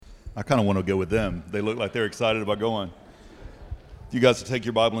I kind of want to go with them. They look like they're excited about going. You guys will take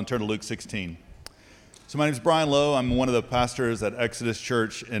your Bible and turn to Luke 16. So my name is Brian Lowe. I'm one of the pastors at Exodus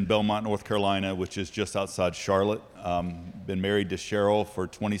Church in Belmont, North Carolina, which is just outside Charlotte. Been married to Cheryl for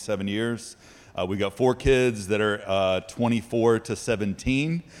 27 years. We got 4 kids that are 24 to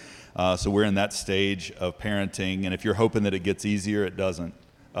 17. So we're in that stage of parenting. And if you're hoping that it gets easier, it doesn't.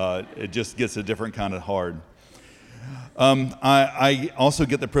 It just gets a different kind of hard. I also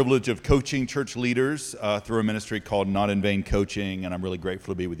get the privilege of coaching church leaders through a ministry called Not in Vain Coaching, and I'm really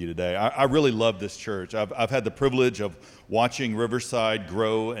grateful to be with you today. I really love this church. I've had the privilege of watching Riverside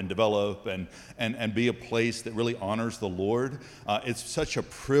grow and develop and be a place that really honors the Lord. It's such a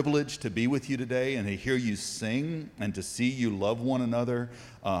privilege to be with you today and to hear you sing and to see you love one another.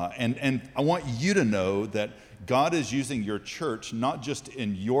 And I want you to know that God is using your church not just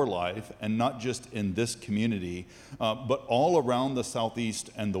in your life and not just in this community, but all around the Southeast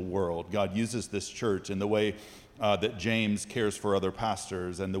and the world. God uses this church in the way that James cares for other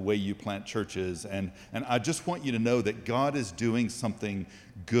pastors and the way you plant churches. And I just want you to know that God is doing something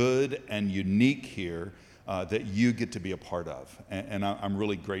good and unique here that you get to be a part of. And I'm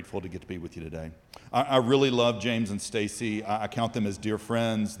really grateful to get to be with you today. I really love James and Stacy. I count them as dear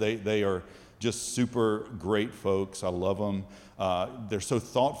friends. They are just super great folks. I love them. They're so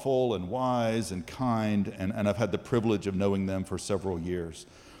thoughtful and wise and kind, and I've had the privilege of knowing them for several years.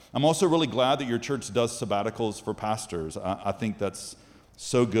 I'm also really glad that your church does sabbaticals for pastors. I think that's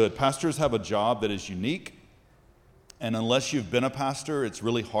so good. Pastors have a job that is unique, and unless you've been a pastor, it's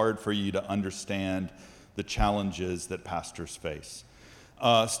really hard for you to understand the challenges that pastors face.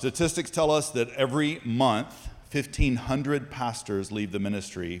 Statistics tell us that every month, 1,500 pastors leave the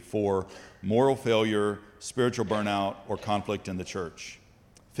ministry for moral failure, spiritual burnout, or conflict in the church.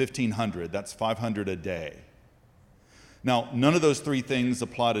 1,500, that's 500 a day. Now, none of those 3 things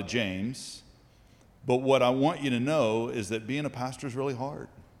apply to James, but what I want you to know is that being a pastor is really hard.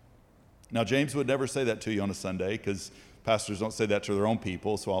 Now, James would never say that to you on a Sunday because pastors don't say that to their own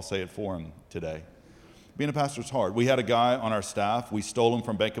people, so I'll say it for him today. Being a pastor is hard. We had a guy on our staff. We stole him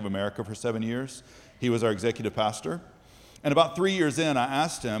from Bank of America for 7 years. He was our executive pastor. And about 3 years in, I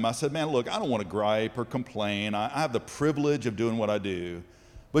asked him, I said, man, look, I don't want to gripe or complain. I have the privilege of doing what I do.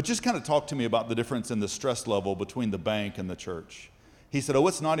 But just kind of talk to me about the difference in the stress level between the bank and the church. He said, oh,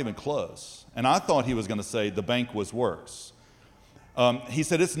 it's not even close. And I thought he was going to say the bank was worse. He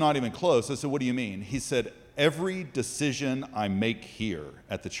said, it's not even close. I said, what do you mean? He said, every decision I make here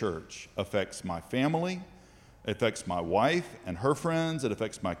at the church affects my family. It affects my wife and her friends. It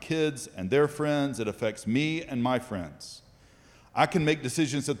affects my kids and their friends. It affects me and my friends. I can make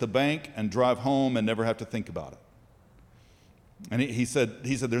decisions at the bank and drive home and never have to think about it. And he said,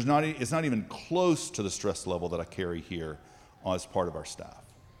 it's not even close to the stress level that I carry here as part of our staff.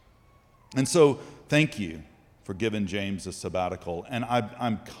 And so thank you for giving James a sabbatical. And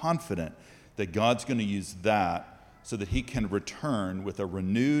I'm confident that God's going to use that so that he can return with a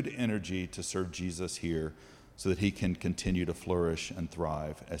renewed energy to serve Jesus here so that he can continue to flourish and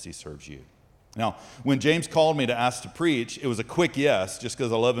thrive as he serves you. Now, when James called me to ask to preach, it was a quick yes, just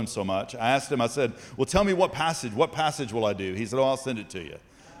because I love him so much. I asked him, I said, well, tell me what passage will I do? He said, oh, I'll send it to you.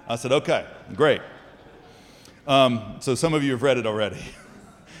 I said, okay, great. So some of you have read it already.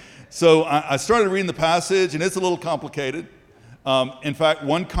 So I started reading the passage, and it's a little complicated. In fact,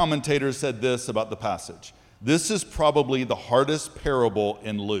 one commentator said this about the passage. This is probably the hardest parable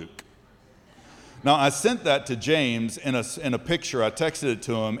in Luke. Now, I sent that to James in a picture. I texted it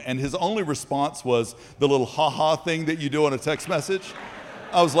to him, and his only response was the little ha-ha thing that you do on a text message.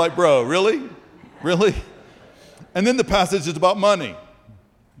 I was like, bro, really? Really? And then the passage is about money.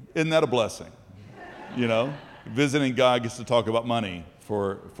 Isn't that a blessing? You know, visiting God gets to talk about money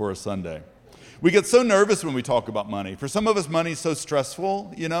for a Sunday. We get so nervous when we talk about money. For some of us, money is so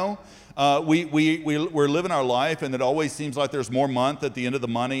stressful, you know. We're living our life, and it always seems like there's more month at the end of the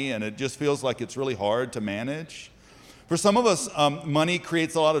money, and it just feels like it's really hard to manage. For some of us, money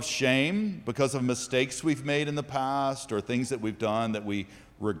creates a lot of shame because of mistakes we've made in the past or things that we've done that we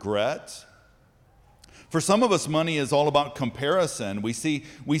regret. For some of us, money is all about comparison. We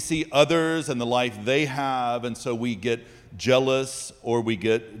see others and the life they have, and so we get jealous or we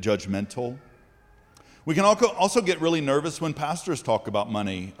get judgmental. We can also get really nervous when pastors talk about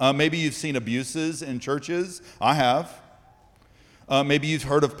money. Maybe you've seen abuses in churches. I have. Maybe you've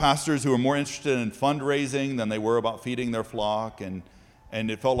heard of pastors who are more interested in fundraising than they were about feeding their flock, and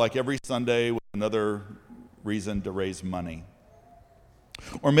it felt like every Sunday was another reason to raise money.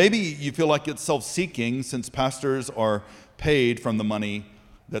 Or maybe you feel like it's self-seeking since pastors are paid from the money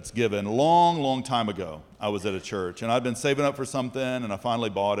that's given. Long time ago, I was at a church, and I'd been saving up for something, and I finally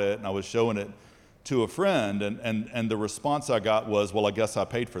bought it, and I was showing it to a friend, and the response I got was, well, I guess I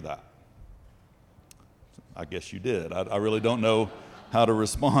paid for that. I guess you did. I really don't know how to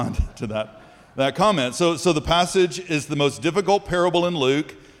respond to that comment. So the passage is the most difficult parable in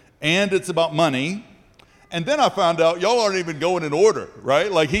Luke, and it's about money. And then I found out y'all aren't even going in order,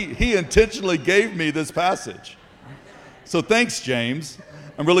 right? Like he intentionally gave me this passage. So thanks, James.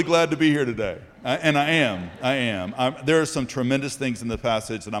 I'm really glad to be here today. And I am. There are some tremendous things in the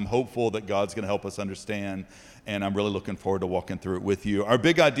passage that I'm hopeful that God's going to help us understand. And I'm really looking forward to walking through it with you. Our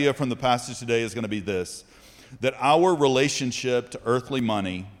big idea from the passage today is going to be this, that our relationship to earthly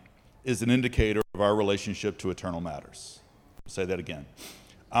money is an indicator of our relationship to eternal matters. I'll say that again.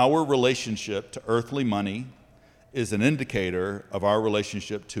 Our relationship to earthly money is an indicator of our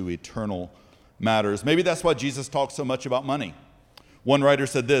relationship to eternal matters. Maybe that's why Jesus talks so much about money. One writer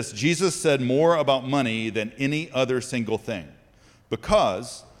said this, Jesus said more about money than any other single thing,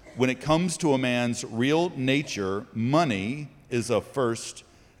 because when it comes to a man's real nature, money is of first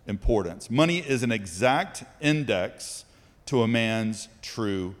importance. Money is an exact index to a man's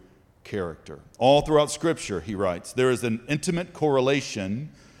true character. All throughout Scripture, he writes, there is an intimate correlation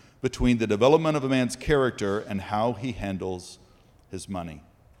between the development of a man's character and how he handles his money.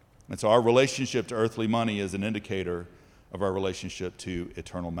 And so our relationship to earthly money is an indicator of our relationship to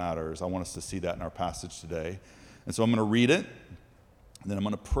eternal matters. I want us to see that in our passage today. And so I'm going to read it, and then I'm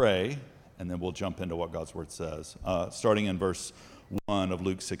going to pray, and then we'll jump into what God's word says. Starting in verse 1 of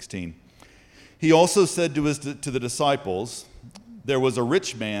Luke 16. He also said to the disciples, there was a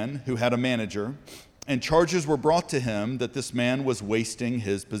rich man who had a manager, and charges were brought to him that this man was wasting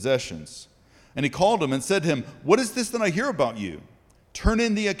his possessions. And he called him and said to him, what is this that I hear about you? Turn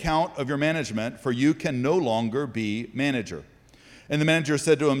in the account of your management, for you can no longer be manager. And the manager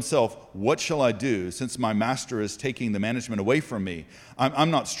said to himself, what shall I do, since my master is taking the management away from me?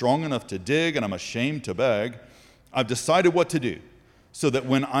 I'm not strong enough to dig, and I'm ashamed to beg. I've decided what to do, so that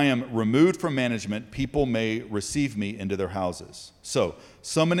when I am removed from management, people may receive me into their houses. So,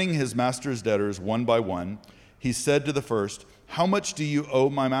 summoning his master's debtors one by one, he said to the first, how much do you owe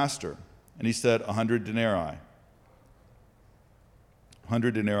my master? And he said, 100 denarii.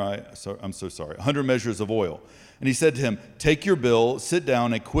 100 denarii, 100 measures of oil. And he said to him, take your bill, sit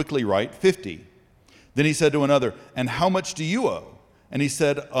down, and quickly write 50. Then he said to another, and how much do you owe? And he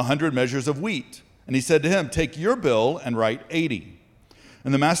said, 100 measures of wheat. And he said to him, take your bill and write 80.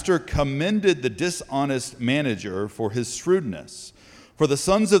 And the master commended the dishonest manager for his shrewdness. For the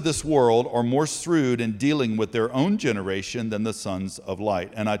sons of this world are more shrewd in dealing with their own generation than the sons of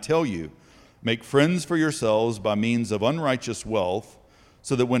light. And I tell you, make friends for yourselves by means of unrighteous wealth,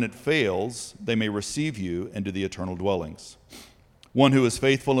 so that when it fails, they may receive you into the eternal dwellings. One who is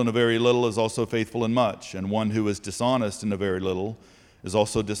faithful in a very little is also faithful in much, and one who is dishonest in a very little is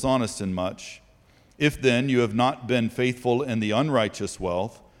also dishonest in much. If then you have not been faithful in the unrighteous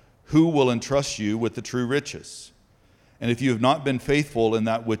wealth, who will entrust you with the true riches? And if you have not been faithful in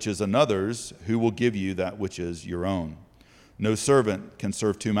that which is another's, who will give you that which is your own? No servant can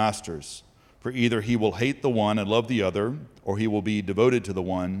serve two masters, for either he will hate the one and love the other, or he will be devoted to the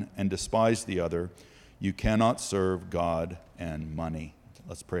one and despise the other. You cannot serve God and money.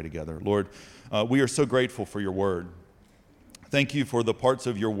 Let's pray together. Lord, we are so grateful for your word. Thank you for the parts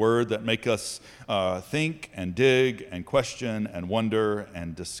of your word that make us think and dig and question and wonder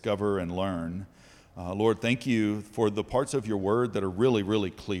and discover and learn. Lord, thank you for the parts of your word that are really, really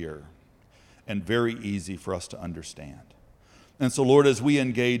clear and very easy for us to understand. And so, Lord, as we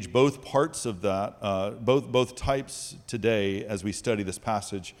engage both parts of that, both types today as we study this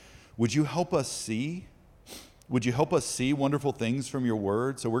passage, would you help us see? Would you help us see wonderful things from your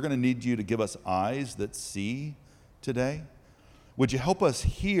word? So we're going to need you to give us eyes that see today. Would you help us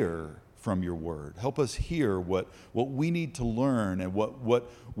hear from your word? Help us hear what we need to learn and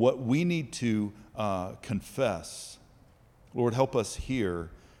what we need to confess. Lord, help us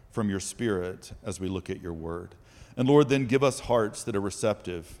hear from your spirit as we look at your word. And Lord, then give us hearts that are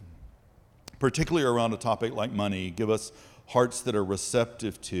receptive, particularly around a topic like money. Give us hearts that are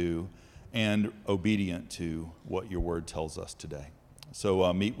receptive to and obedient to what your word tells us today.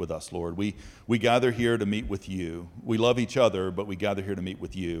 So meet with us, Lord. We gather here to meet with you. We love each other, but we gather here to meet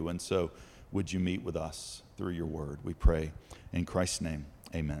with you. And so would you meet with us through your word? We pray in Christ's name,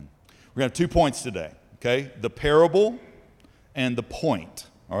 amen. We're going to have 2 points today, okay? The parable and the point.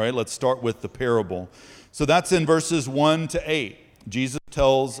 All right, let's start with the parable. So that's in verses 1 to 8. Jesus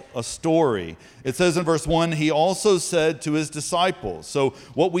tells a story. It says in verse 1, he also said to his disciples. So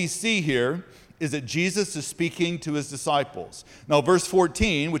what we see here is that Jesus is speaking to his disciples. Now, verse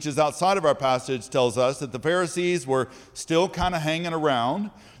 14, which is outside of our passage, tells us that the Pharisees were still kind of hanging around,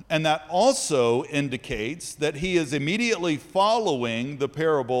 and that also indicates that he is immediately following the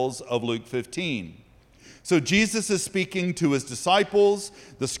parables of Luke 15. So Jesus is speaking to his disciples.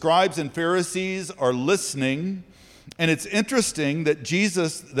 The scribes and Pharisees are listening. And it's interesting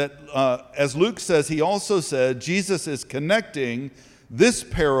that as Luke says, he also said, Jesus is connecting this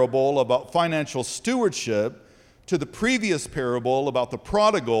parable about financial stewardship to the previous parable about the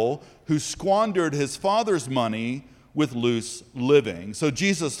prodigal who squandered his father's money with loose living. So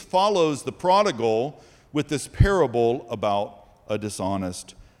Jesus follows the prodigal with this parable about a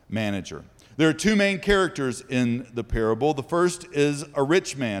dishonest manager. There are two main characters in the parable. The first is a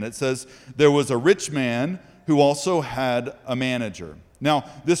rich man. It says, there was a rich man who also had a manager. Now,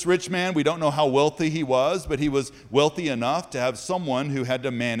 this rich man, we don't know how wealthy he was, but he was wealthy enough to have someone who had to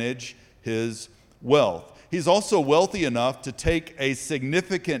manage his wealth. He's also wealthy enough to take a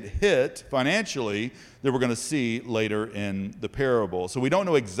significant hit financially that we're going to see later in the parable. So we don't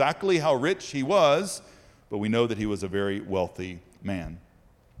know exactly how rich he was, but we know that he was a very wealthy man.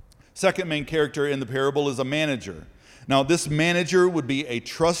 Second main character in the parable is a manager. Now, this manager would be a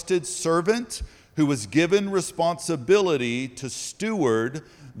trusted servant who was given responsibility to steward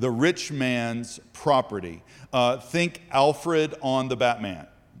the rich man's property. Think Alfred on the Batman.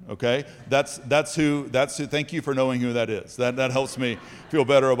 Okay, that's who. Thank you for knowing who that is. That helps me feel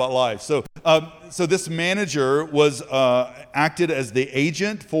better about life. So this manager was acted as the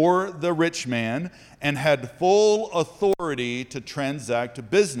agent for the rich man and had full authority to transact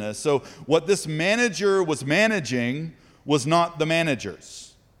business. So what this manager was managing was not the managers.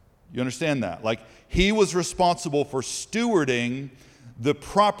 You understand that? Like, he was responsible for stewarding the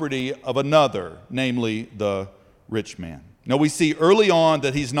property of another, namely the rich man. Now, we see early on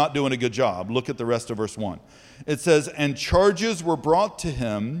that he's not doing a good job. Look at the rest of verse 1. It says, and charges were brought to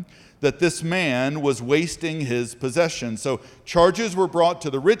him that this man was wasting his possessions. So charges were brought to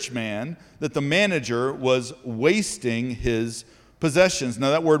the rich man that the manager was wasting his possessions.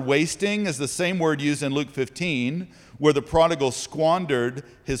 Now, that word wasting is the same word used in Luke 15, where the prodigal squandered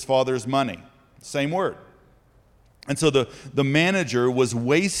his father's money. Same word. And so the manager was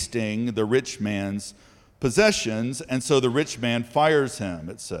wasting the rich man's possessions, and so the rich man fires him,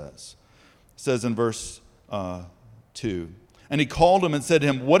 it says. It says in verse 2. And he called him and said to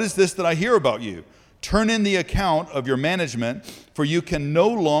him, what is this that I hear about you? Turn in the account of your management, for you can no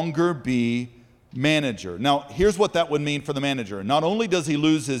longer be manager. Now, here's what that would mean for the manager. Not only does he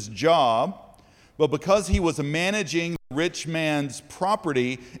lose his job, but because he was managing the rich man's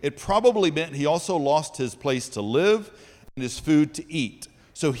property, it probably meant he also lost his place to live and his food to eat.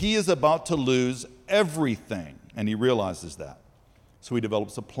 So he is about to lose everything, and he realizes that. So he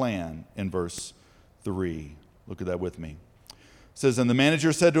develops a plan in verse 3. Look at that with me. It says, and the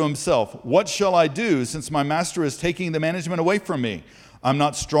manager said to himself, what shall I do since my master is taking the management away from me? I'm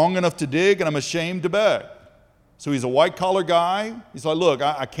not strong enough to dig, and I'm ashamed to beg. So he's a white-collar guy. He's like, look,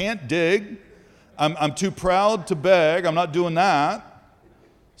 I can't dig. I'm too proud to beg. I'm not doing that.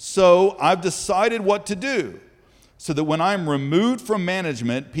 So I've decided what to do so that when I'm removed from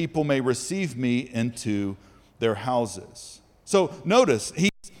management, people may receive me into their houses. So notice,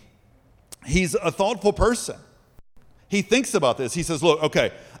 he's a thoughtful person. He thinks about this. He says, look,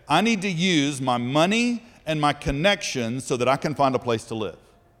 okay, I need to use my money and my connections so that I can find a place to live.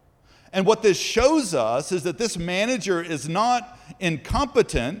 And what this shows us is that this manager is not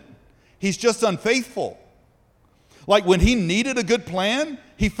incompetent. He's just unfaithful. Like when he needed a good plan,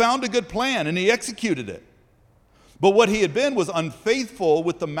 he found a good plan and he executed it. But what he had been was unfaithful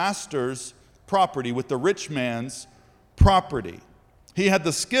with the master's property, with the rich man's property. He had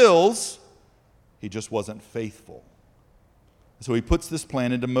the skills, he just wasn't faithful. So he puts this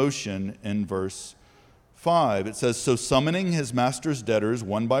plan into motion in verse 5. It says, so summoning his master's debtors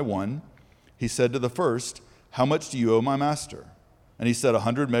one by one, he said to the first, how much do you owe my master? And he said,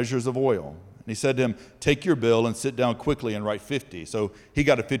 100 measures of oil. And he said to him, take your bill and sit down quickly and write 50. So he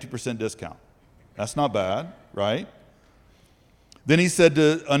got a 50% discount. That's not bad, right? Then he said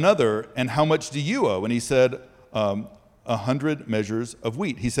to another, and how much do you owe? And he said, 100 measures of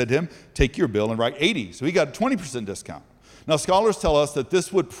wheat. He said to him, take your bill and write 80. So he got a 20% discount. Now, scholars tell us that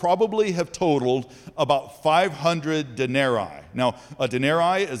this would probably have totaled about 500 denarii. Now, a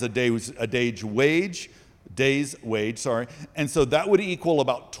denarii is a day's wage, and so that would equal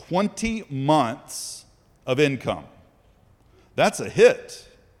about 20 months of income. That's a hit,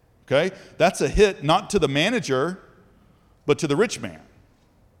 okay? That's a hit not to the manager, but to the rich man.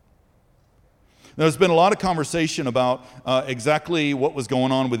 There's been a lot of conversation about exactly what was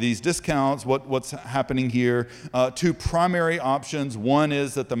going on with these discounts, what's happening here. Two primary options. One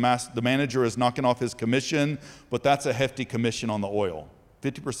is that the manager is knocking off his commission, but that's a hefty commission on the oil.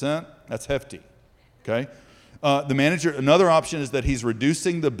 50%, that's hefty, okay? Another option is that he's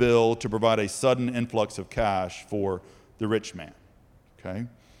reducing the bill to provide a sudden influx of cash for the rich man, okay?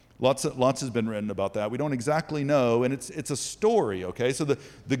 Lots has been written about that. We don't exactly know, and it's a story, okay? So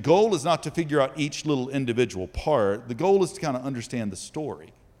the goal is not to figure out each little individual part. The goal is to kind of understand the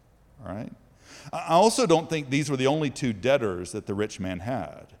story, all right? I also don't think these were the only two debtors that the rich man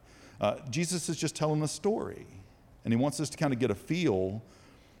had. Jesus is just telling a story, and he wants us to kind of get a feel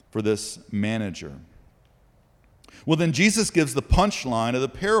for this manager. Well, then Jesus gives the punchline of the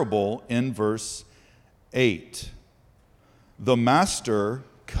parable in verse 8. The master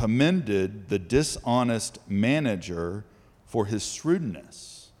commended the dishonest manager for his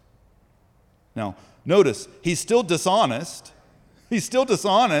shrewdness. Now, notice, he's still dishonest. He's still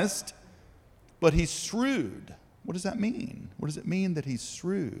dishonest, but he's shrewd. What does that mean? What does it mean that he's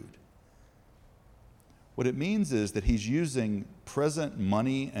shrewd? What it means is that he's using present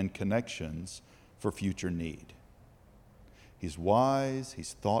money and connections for future need. He's wise,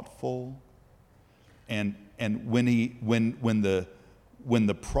 he's thoughtful, and when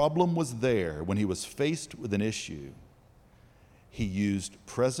the problem was there, when he was faced with an issue, he used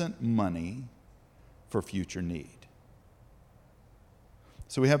present money for future need.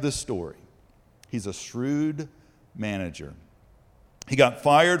 So we have this story. He's a shrewd manager. He got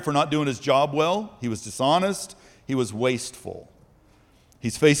fired for not doing his job well. He was dishonest. He was wasteful.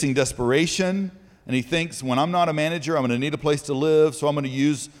 He's facing desperation, and he thinks, when I'm not a manager, I'm going to need a place to live, so I'm going to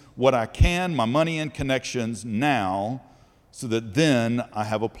use what I can, my money and connections now, so that then I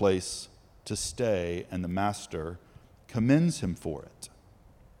have a place to stay, and the master commends him for it.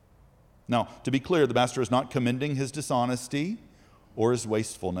 Now, to be clear, the master is not commending his dishonesty or his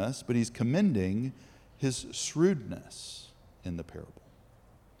wastefulness, but he's commending his shrewdness in the parable.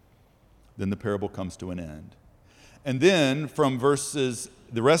 Then the parable comes to an end. And then from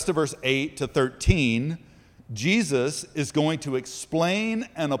the rest of verse 8 to 13, Jesus is going to explain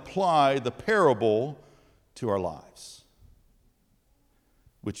and apply the parable to our lives.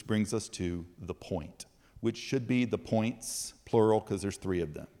 Which brings us to the point, which should be the points, plural, because there's three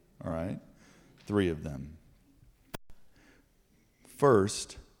of them, all right? Three of them.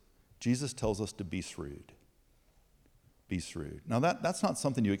 First, Jesus tells us to be shrewd. Be shrewd. Now, that's not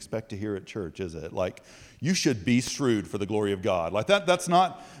something you expect to hear at church, is it? Like, you should be shrewd for the glory of God. Like, that's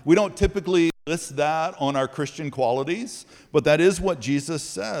not, we don't typically list that on our Christian qualities, but that is what Jesus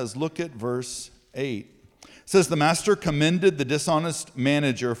says. Look at verse 8. It says, the master commended the dishonest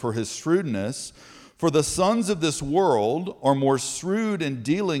manager for his shrewdness, for the sons of this world are more shrewd in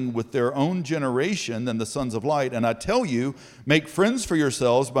dealing with their own generation than the sons of light. And I tell you, make friends for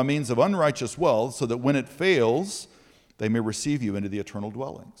yourselves by means of unrighteous wealth, so that when it fails, they may receive you into the eternal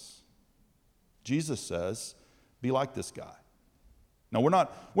dwellings. Jesus says, be like this guy. Now, we're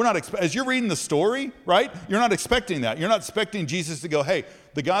not as you're reading the story, right? You're not expecting that. You're not expecting Jesus to go, hey,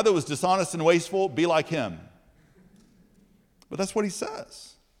 the guy that was dishonest and wasteful, be like him. But that's what he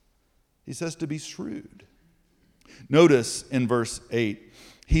says. He says to be shrewd. Notice in verse 8,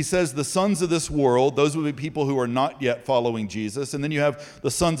 he says the sons of this world, those would be people who are not yet following Jesus. And then you have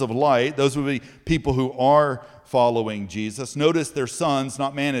the sons of light, those would be people who are following Jesus. Notice they're sons,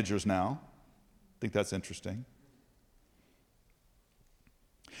 not managers now. I think that's interesting.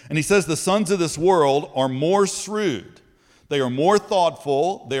 And he says the sons of this world are more shrewd. They are more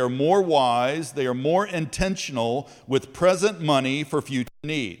thoughtful, they are more wise, they are more intentional with present money for future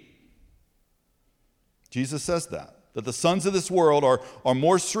need. Jesus says that the sons of this world are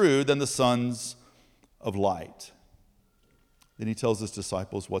more shrewd than the sons of light. Then he tells his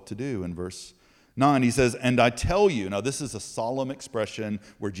disciples what to do in verse 9. He says, and I tell you, now this is a solemn expression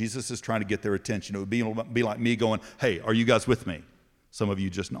where Jesus is trying to get their attention. It would be like me going, hey, are you guys with me? Some of you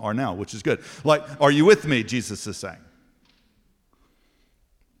just are now, which is good. Like, are you with me, Jesus is saying.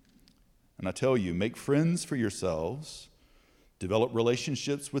 And I tell you, make friends for yourselves, develop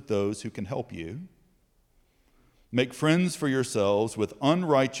relationships with those who can help you. Make friends for yourselves with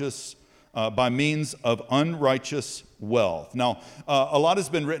by means of unrighteous wealth. Now, a lot has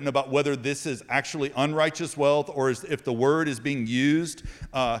been written about whether this is actually unrighteous wealth or if the word is being used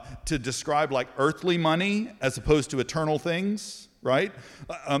to describe like earthly money as opposed to eternal things, right?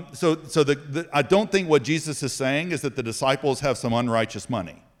 So I don't think what Jesus is saying is that the disciples have some unrighteous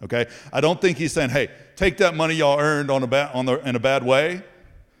money, okay? I don't think he's saying, hey, take that money y'all earned in a bad way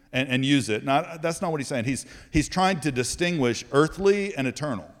and use it. Now, that's not what he's saying. He's trying to distinguish earthly and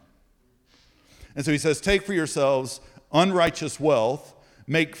eternal. And so he says, take for yourselves unrighteous wealth,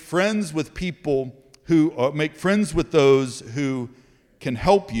 make friends with people make friends with those who can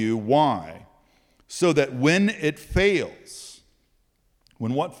help you. Why? So that when it fails,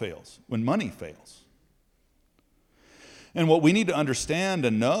 when what fails? When money fails. And what we need to understand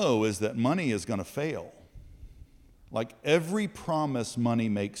and know is that money is going to fail. Like every promise money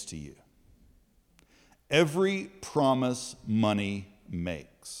makes to you. Every promise money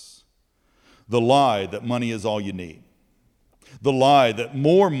makes. The lie that money is all you need. The lie that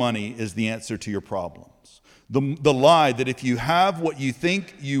more money is the answer to your problems. The lie that if you have what you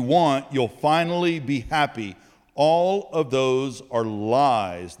think you want, you'll finally be happy. All of those are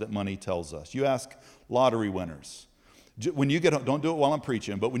lies that money tells us. You ask lottery winners. When you get home, don't do it while I'm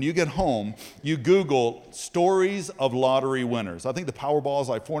preaching, but when you get home, you Google stories of lottery winners. I think the Powerball is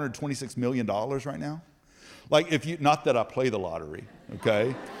like $426 million right now. Like if you, not that I play the lottery,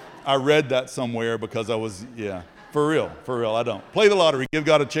 okay? I read that somewhere because I was, for real, I don't. Play the lottery, give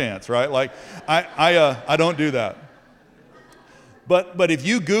God a chance, right? Like I don't do that. But if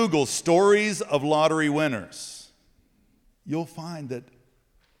you Google stories of lottery winners, you'll find that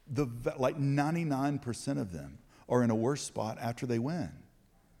like 99% of them are in a worse spot after they win.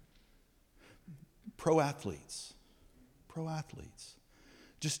 Pro athletes.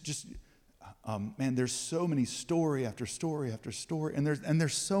 Man, there's so many story after story after story, and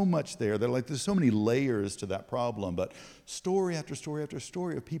there's so much there. There's so many layers to that problem, but story after story after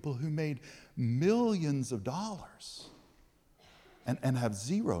story of people who made millions of dollars and have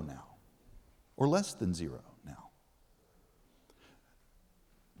zero now, or less than zero now.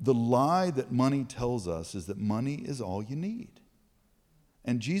 The lie that money tells us is that money is all you need.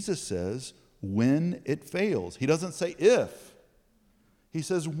 And Jesus says, when it fails. He doesn't say if. He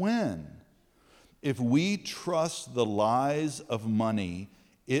says when. If we trust the lies of money,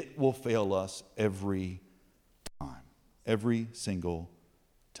 it will fail us every time. Every single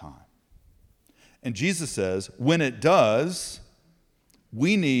time. And Jesus says, when it does,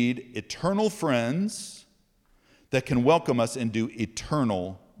 we need eternal friends that can welcome us into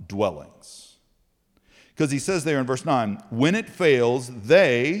eternal dwellings. Because he says there in verse 9, when it fails,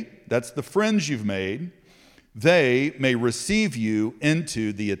 that's the friends you've made, they may receive you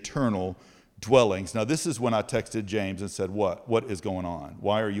into the eternal dwellings. Now, this is when I texted James and said, what is going on?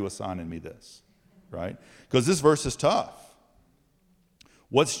 Why are you assigning me this? Right? Because this verse is tough.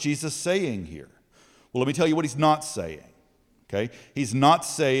 What's Jesus saying here? Well, let me tell you what he's not saying. Okay? He's not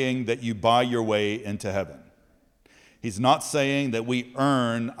saying that you buy your way into heaven. He's not saying that we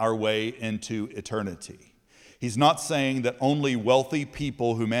earn our way into eternity. He's not saying that only wealthy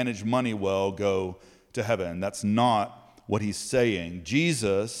people who manage money well go to heaven. That's not what he's saying.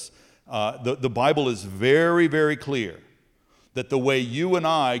 Jesus, the Bible is very, very clear that the way you and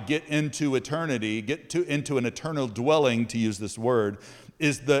I get into eternity, into an eternal dwelling, to use this word,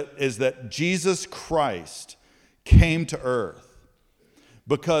 is that Jesus Christ came to earth.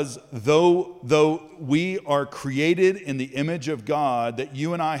 Because though we are created in the image of God, that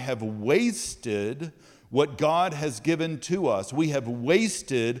you and I have wasted what God has given to us. We have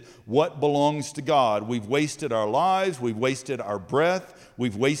wasted what belongs to God. We've wasted our lives, we've wasted our breath,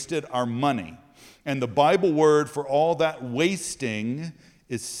 we've wasted our money. And the Bible word for all that wasting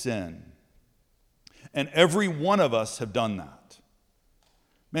is sin. And every one of us have done that.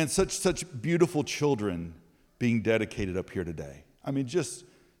 Man, such beautiful children being dedicated up here today. I mean, just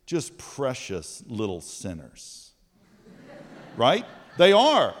precious little sinners, right? They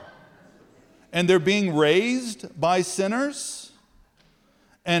are. And they're being raised by sinners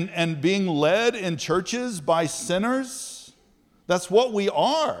and being led in churches by sinners. That's what we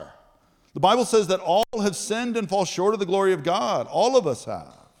are. The Bible says that all have sinned and fall short of the glory of God. All of us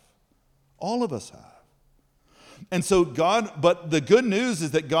have. All of us have. And so but the good news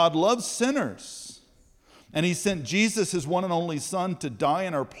is that God loves sinners. And he sent Jesus, his one and only Son, to die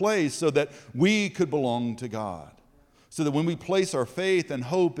in our place so that we could belong to God. So that when we place our faith and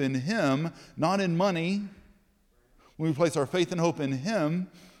hope in him, not in money, when we place our faith and hope in him,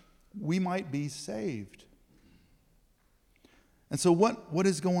 we might be saved. And so what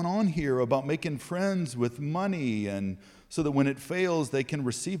is going on here about making friends with money, and so that when it fails, they can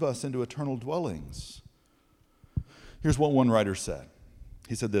receive us into eternal dwellings? Here's what one writer said.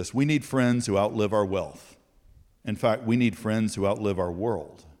 He said this: we need friends who outlive our wealth. In fact, we need friends who outlive our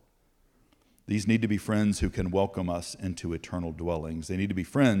world. These need to be friends who can welcome us into eternal dwellings. They need to be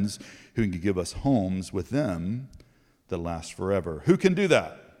friends who can give us homes with them that last forever. Who can do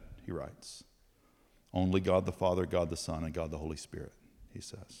that? He writes. Only God the Father, God the Son, and God the Holy Spirit, he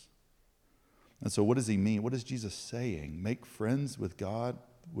says. And so what does he mean? What is Jesus saying? Make friends with God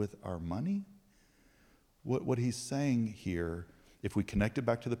with our money? What he's saying here, if we connect it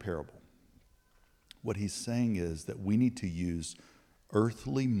back to the parable, what he's saying is that we need to use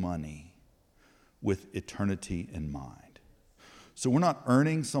earthly money with eternity in mind. So we're not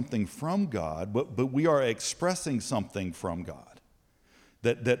earning something from God, but we are expressing something from God.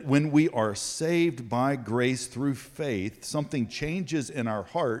 That when we are saved by grace through faith, something changes in our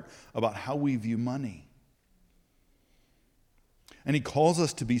heart about how we view money. And he calls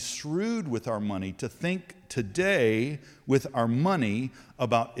us to be shrewd with our money, to think today with our money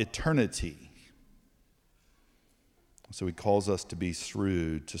about eternity. So he calls us to be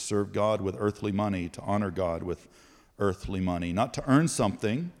shrewd, to serve God with earthly money, to honor God with earthly money, not to earn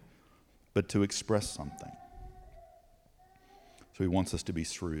something, but to express something. So he wants us to be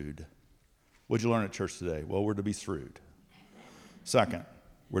shrewd. What'd you learn at church today? Well, we're to be shrewd. Second,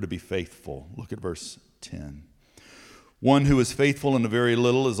 we're to be faithful. Look at verse 10. One who is faithful in a very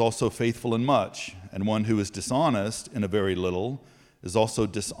little is also faithful in much, and one who is dishonest in a very little is also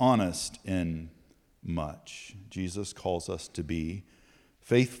dishonest in much. Jesus calls us to be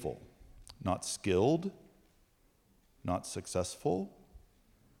faithful, not skilled, not successful,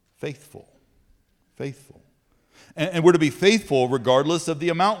 faithful. Faithful. And we're to be faithful regardless of the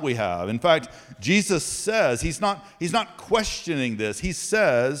amount we have. In fact, Jesus says, he's not questioning this. He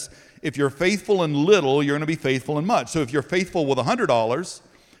says, if you're faithful in little, you're going to be faithful in much. So if you're faithful with $100,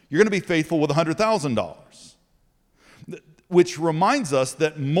 you're going to be faithful with $100,000. Which reminds us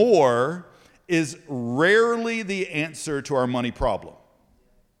that more is rarely the answer to our money problem.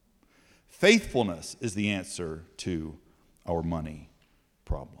 Faithfulness is the answer to our money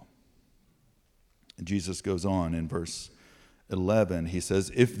problem. And Jesus goes on in verse 11. He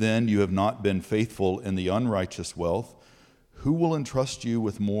says, if then you have not been faithful in the unrighteous wealth, who will entrust to you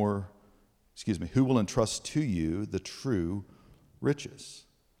the true riches?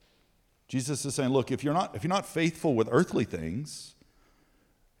 Jesus is saying, look, if you're not faithful with earthly things,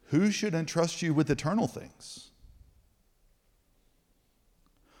 who should entrust you with eternal things?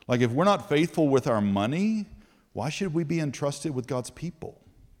 Like if we're not faithful with our money, why should we be entrusted with God's people?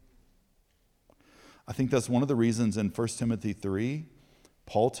 I think that's one of the reasons in 1 Timothy 3,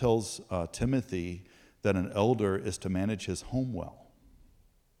 Paul tells Timothy that an elder is to manage his home well.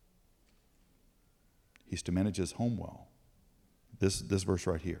 He's to manage his home well. This verse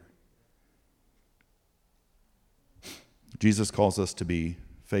right here. Jesus calls us to be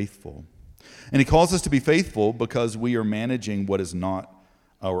faithful. And he calls us to be faithful because we are managing what is not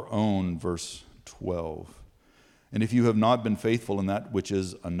our own, verse 12. And if you have not been faithful in that which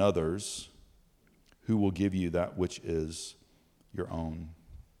is another's, who will give you that which is your own?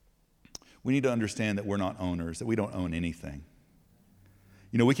 We need to understand that we're not owners, that we don't own anything.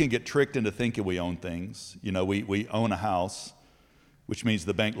 You know, we can get tricked into thinking we own things. You know, we own a house, which means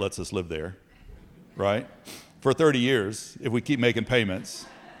the bank lets us live there, right? For 30 years, if we keep making payments.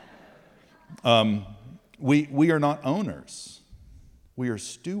 We are not owners. We are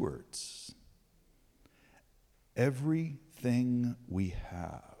stewards. Everything we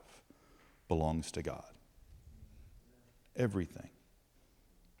have belongs to God. Everything.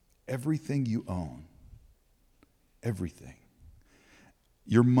 Everything you own. Everything.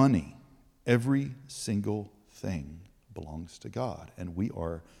 Your money. Every single thing belongs to God. And we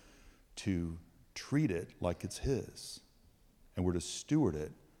are to treat it like it's His. And we're to steward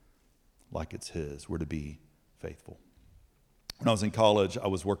it like it's His. We're to be faithful. When I was in college, I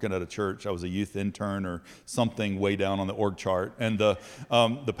was working at a church. I was a youth intern or something way down on the org chart. And the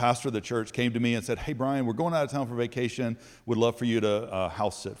pastor of the church came to me and said, hey, Brian, we're going out of town for vacation. Would love for you to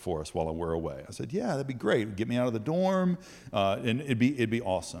house sit for us while we're away. I said, yeah, that'd be great. Get me out of the dorm, and it'd be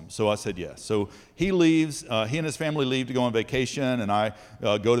awesome. So I said yes. So he leaves. He and his family leave to go on vacation, and I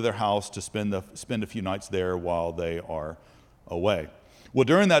go to their house to spend a few nights there while they are away. Well,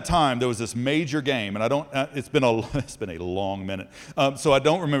 during that time, there was this major game, and it's been a long minute, so I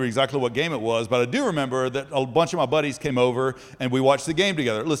don't remember exactly what game it was, but I do remember that a bunch of my buddies came over, and we watched the game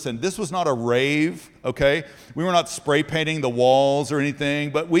together. Listen, this was not a rave, okay? We were not spray painting the walls or anything,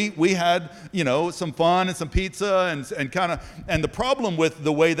 but we had, some fun and some pizza and the problem with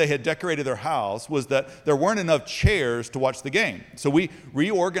the way they had decorated their house was that there weren't enough chairs to watch the game. So we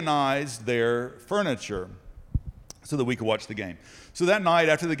reorganized their furniture so that we could watch the game. So that night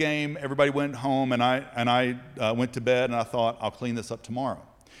after the game, everybody went home, and I went to bed, and I thought, I'll clean this up tomorrow.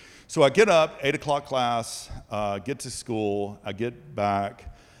 So I get up, 8 o'clock class, get to school, I get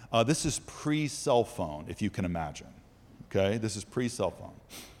back. This is pre-cell phone, if you can imagine. Okay, this is pre-cell phone.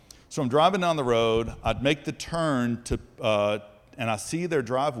 So I'm driving down the road. I'd make the turn and I see their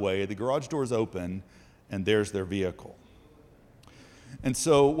driveway. The garage door's open, and there's their vehicle. And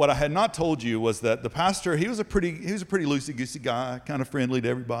so what I had not told you was that the pastor, he was a pretty loosey-goosey guy, kind of friendly to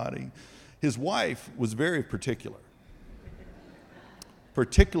everybody. His wife was very particular,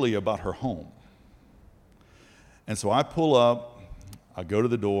 particularly about her home. And so I pull up, I go to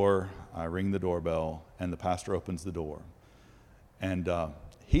the door, I ring the doorbell, and the pastor opens the door. And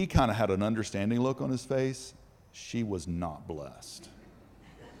he kind of had an understanding look on his face. She was not blessed.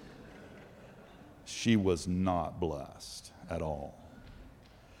 She was not blessed at all.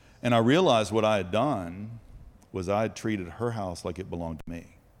 And I realized what I had done was I had treated her house like it belonged to me.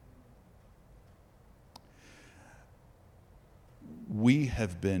 We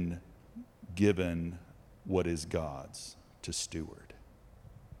have been given what is God's to steward,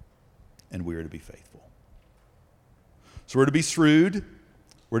 and we are to be faithful. So we're to be shrewd,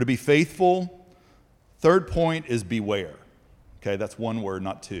 we're to be faithful. Third point is beware. Okay, that's one word,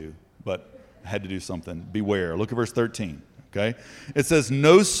 not two, but I had to do something. Beware. Look at verse 13. Okay, it says,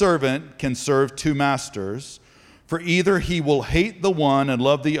 "No servant can serve two masters, for either he will hate the one and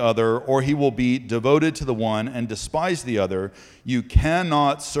love the other, or he will be devoted to the one and despise the other. You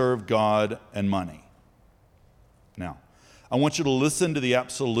cannot serve God and money." Now, I want you to listen to the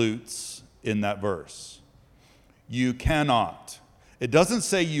absolutes in that verse. You cannot. It doesn't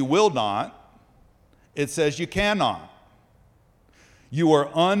say you will not. It says you cannot. You are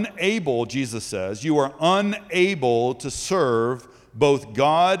unable, Jesus says, you are unable to serve both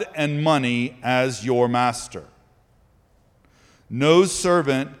God and money as your master. No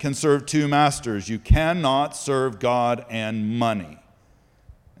servant can serve two masters. You cannot serve God and money.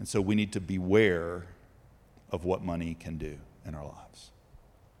 And so we need to beware of what money can do in our lives.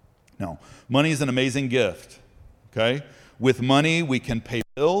 Now, money is an amazing gift, okay? With money, we can pay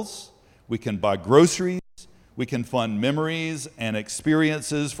bills, we can buy groceries, we can fund memories and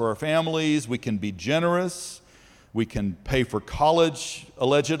experiences for our families, we can be generous, we can pay for college,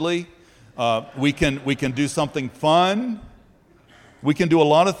 allegedly, we can do something fun. We can do a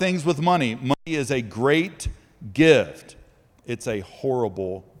lot of things with money. Money is a great gift. It's a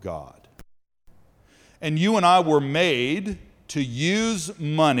horrible God. And you and I were made to use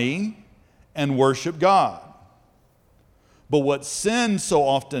money and worship God. But what sin so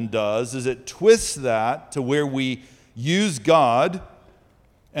often does is it twists that to where we use God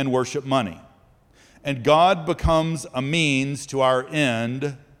and worship money. And God becomes a means to our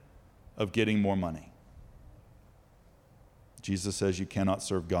end of getting more money. Jesus says you cannot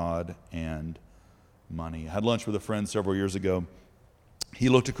serve God and money. I had lunch with a friend several years ago. He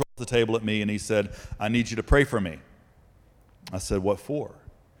looked across the table at me and he said, "I need you to pray for me." I said, "What for?"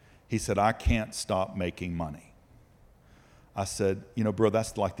 He said, "I can't stop making money." I said, "Bro,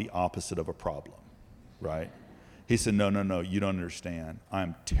 that's like the opposite of a problem, right?" He said, No, you don't understand.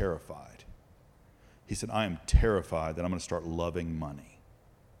 I'm terrified. He said, "I am terrified that I'm going to start loving money.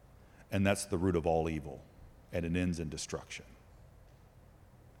 And that's the root of all evil, and it ends in destruction."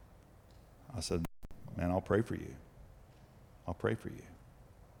 I said, "Man, I'll pray for you. I'll pray for you."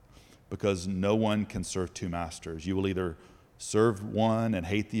 Because no one can serve two masters. You will either serve one and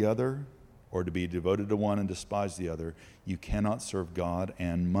hate the other, or to be devoted to one and despise the other. You cannot serve God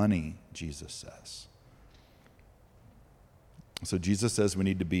and money, Jesus says. So Jesus says we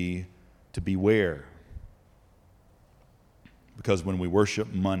need to beware. Because when we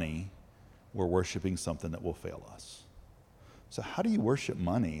worship money, we're worshiping something that will fail us. So how do you worship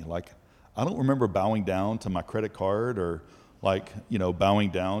money? I don't remember bowing down to my credit card or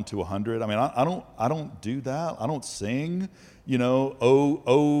bowing down to 100. I mean, I don't do that. I don't sing,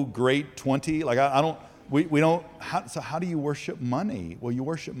 oh, great 20. We don't. So how do you worship money? Well, you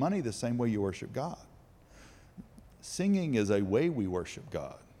worship money the same way you worship God. Singing is a way we worship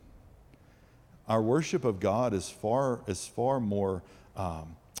God. Our worship of God is far more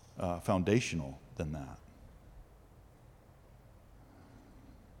foundational than that.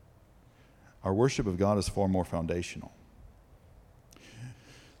 Our worship of God is far more foundational.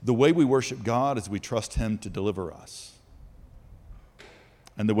 The way we worship God is we trust Him to deliver us.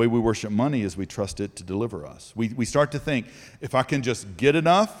 And the way we worship money is we trust it to deliver us. We start to think, if I can just get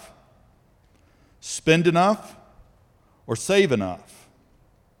enough, spend enough, or save enough,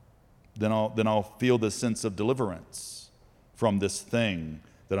 then I'll feel this sense of deliverance from this thing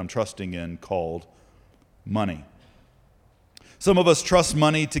that I'm trusting in called money. Some of us trust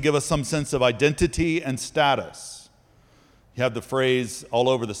money to give us some sense of identity and status. You have the phrase all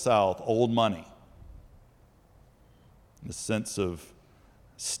over the South, old money. The sense of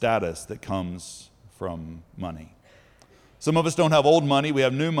status that comes from money. Some of us don't have old money, we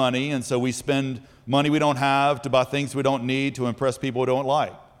have new money, and so we spend money we don't have to buy things we don't need to impress people we don't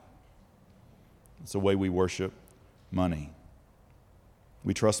like. It's the way we worship money.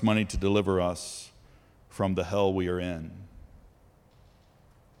 We trust money to deliver us from the hell we are in.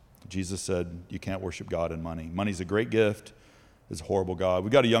 Jesus said, you can't worship God in money. Money's a great gift. It's a horrible God. We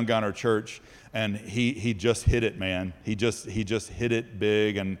got a young guy in our church, and he just hit it, man. He just hit it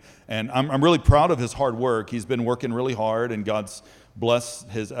big, and I'm really proud of his hard work. He's been working really hard, and God's blessed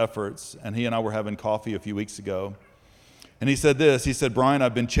his efforts. And he and I were having coffee a few weeks ago, and he said this. He said, Brian,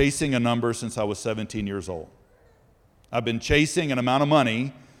 I've been chasing a number since I was 17 years old. I've been chasing an amount of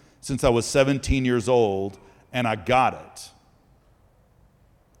money since I was 17 years old, and I got it.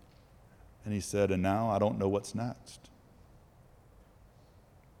 And he said, and now I don't know what's next.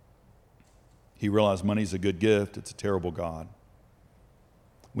 He realized money's a good gift. It's a terrible God.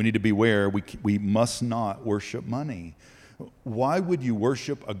 We need to beware. We must not worship money. Why would you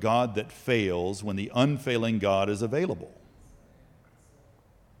worship a God that fails when the unfailing God is available?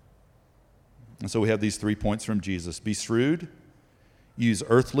 And so we have these 3 points from Jesus. Be shrewd. Use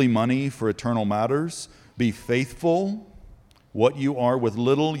earthly money for eternal matters. Be faithful. What you are with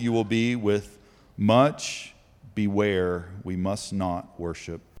little, you will be with much. Beware. We must not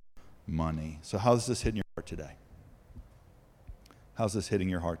worship money. So how's this hitting your heart today? How's this hitting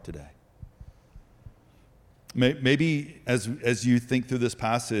your heart today? Maybe as you think through this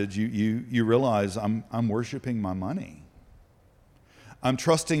passage, you realize I'm worshiping my money. I'm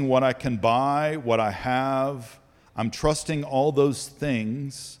trusting what I can buy, what I have. I'm trusting all those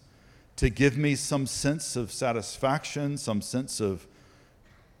things to give me some sense of satisfaction, some sense of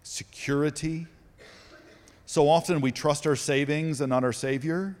security. So often we trust our savings and not our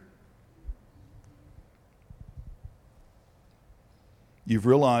Savior. You've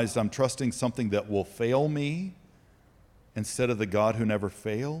realized I'm trusting something that will fail me instead of the God who never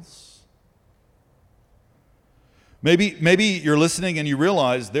fails. Maybe you're listening and you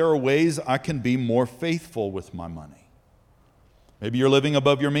realize there are ways I can be more faithful with my money. Maybe you're living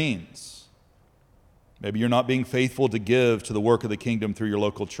above your means. Maybe you're not being faithful to give to the work of the kingdom through your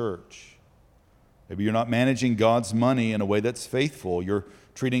local church. Maybe you're not managing God's money in a way that's faithful. You're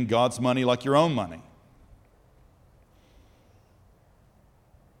treating God's money like your own money.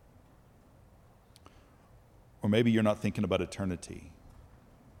 Or maybe you're not thinking about eternity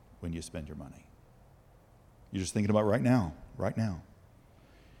when you spend your money. You're just thinking about right now.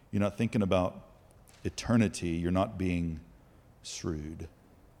 You're not thinking about eternity. You're not being shrewd.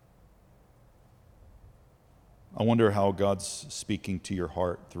 I wonder how God's speaking to your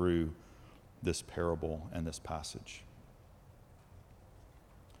heart through this parable and this passage.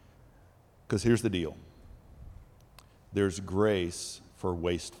 Because here's the deal. There's grace for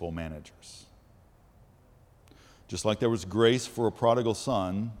wasteful managers. Just like there was grace for a prodigal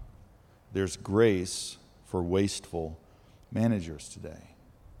son, there's grace for wasteful managers today.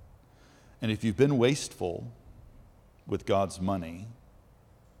 And if you've been wasteful with God's money,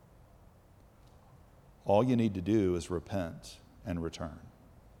 all you need to do is repent and return.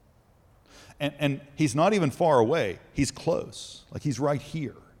 And he's not even far away. He's close. Like he's right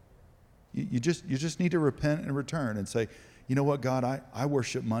here. You just need to repent and return and say, you know what, God, I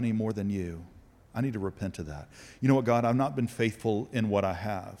worship money more than you. I need to repent of that. You know what, God, I've not been faithful in what I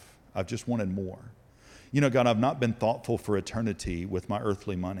have. I've just wanted more. You know, God, I've not been thoughtful for eternity with my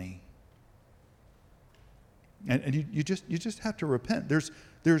earthly money. And you just have to repent.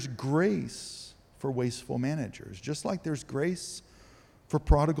 There's grace for wasteful managers, just like there's grace for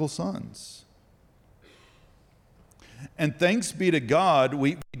prodigal sons. And thanks be to God,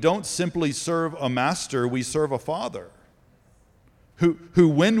 we don't simply serve a master, we serve a father who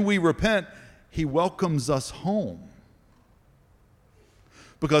when we repent, he welcomes us home.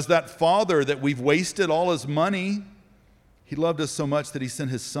 Because that father that we've wasted all his money, he loved us so much that he sent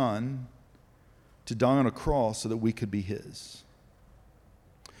his son to die on a cross so that we could be his.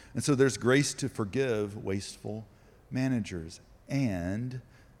 And so there's grace to forgive wasteful managers, and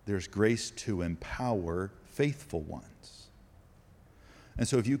there's grace to empower faithful ones. And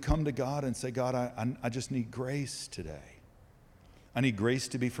so if you come to God and say, God, I just need grace today. I need grace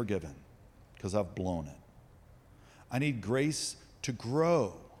to be forgiven because I've blown it. I need grace to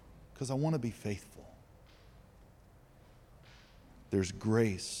grow because I want to be faithful. There's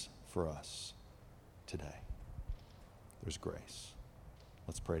grace for us today. There's grace.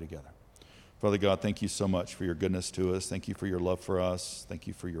 Let's pray together. Father God, thank you so much for your goodness to us. Thank you for your love for us. Thank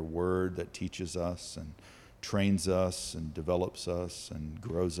you for your word that teaches us and trains us and develops us and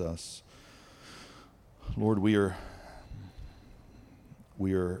grows us. Lord, we are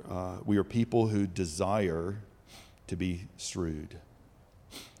people who desire to be shrewd.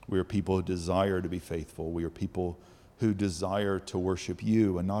 We are people who desire to be faithful. We are people who desire to worship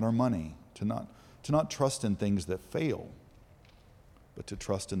you and not our money, to not trust in things that fail, but to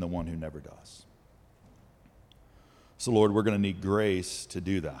trust in the one who never does. So, Lord, we're going to need grace to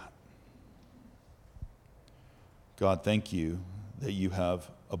do that. God, thank you that you have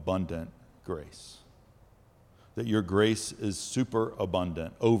abundant grace, that your grace is super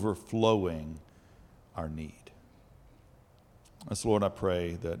abundant, overflowing our need. And so, Lord, I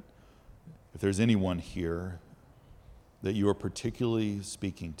pray that if there's anyone here that you are particularly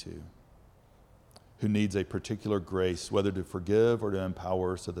speaking to, who needs a particular grace, whether to forgive or to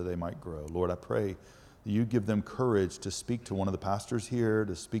empower so that they might grow, Lord, I pray that you give them courage to speak to one of the pastors here,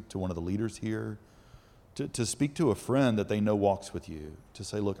 to speak to one of the leaders here, to speak to a friend that they know walks with you, to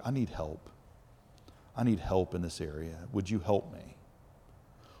say, look, I need help. I need help in this area. Would you help me?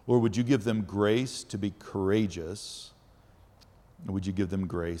 Lord, would you give them grace to be courageous? And would you give them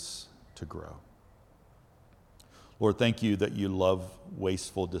grace to grow? Lord, thank you that you love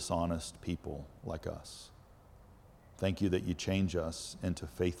wasteful, dishonest people like us. Thank you that you change us into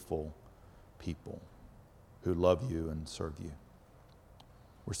faithful people who love you and serve you.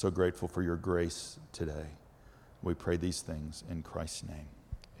 We're so grateful for your grace today. We pray these things in Christ's name.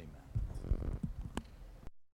 Amen.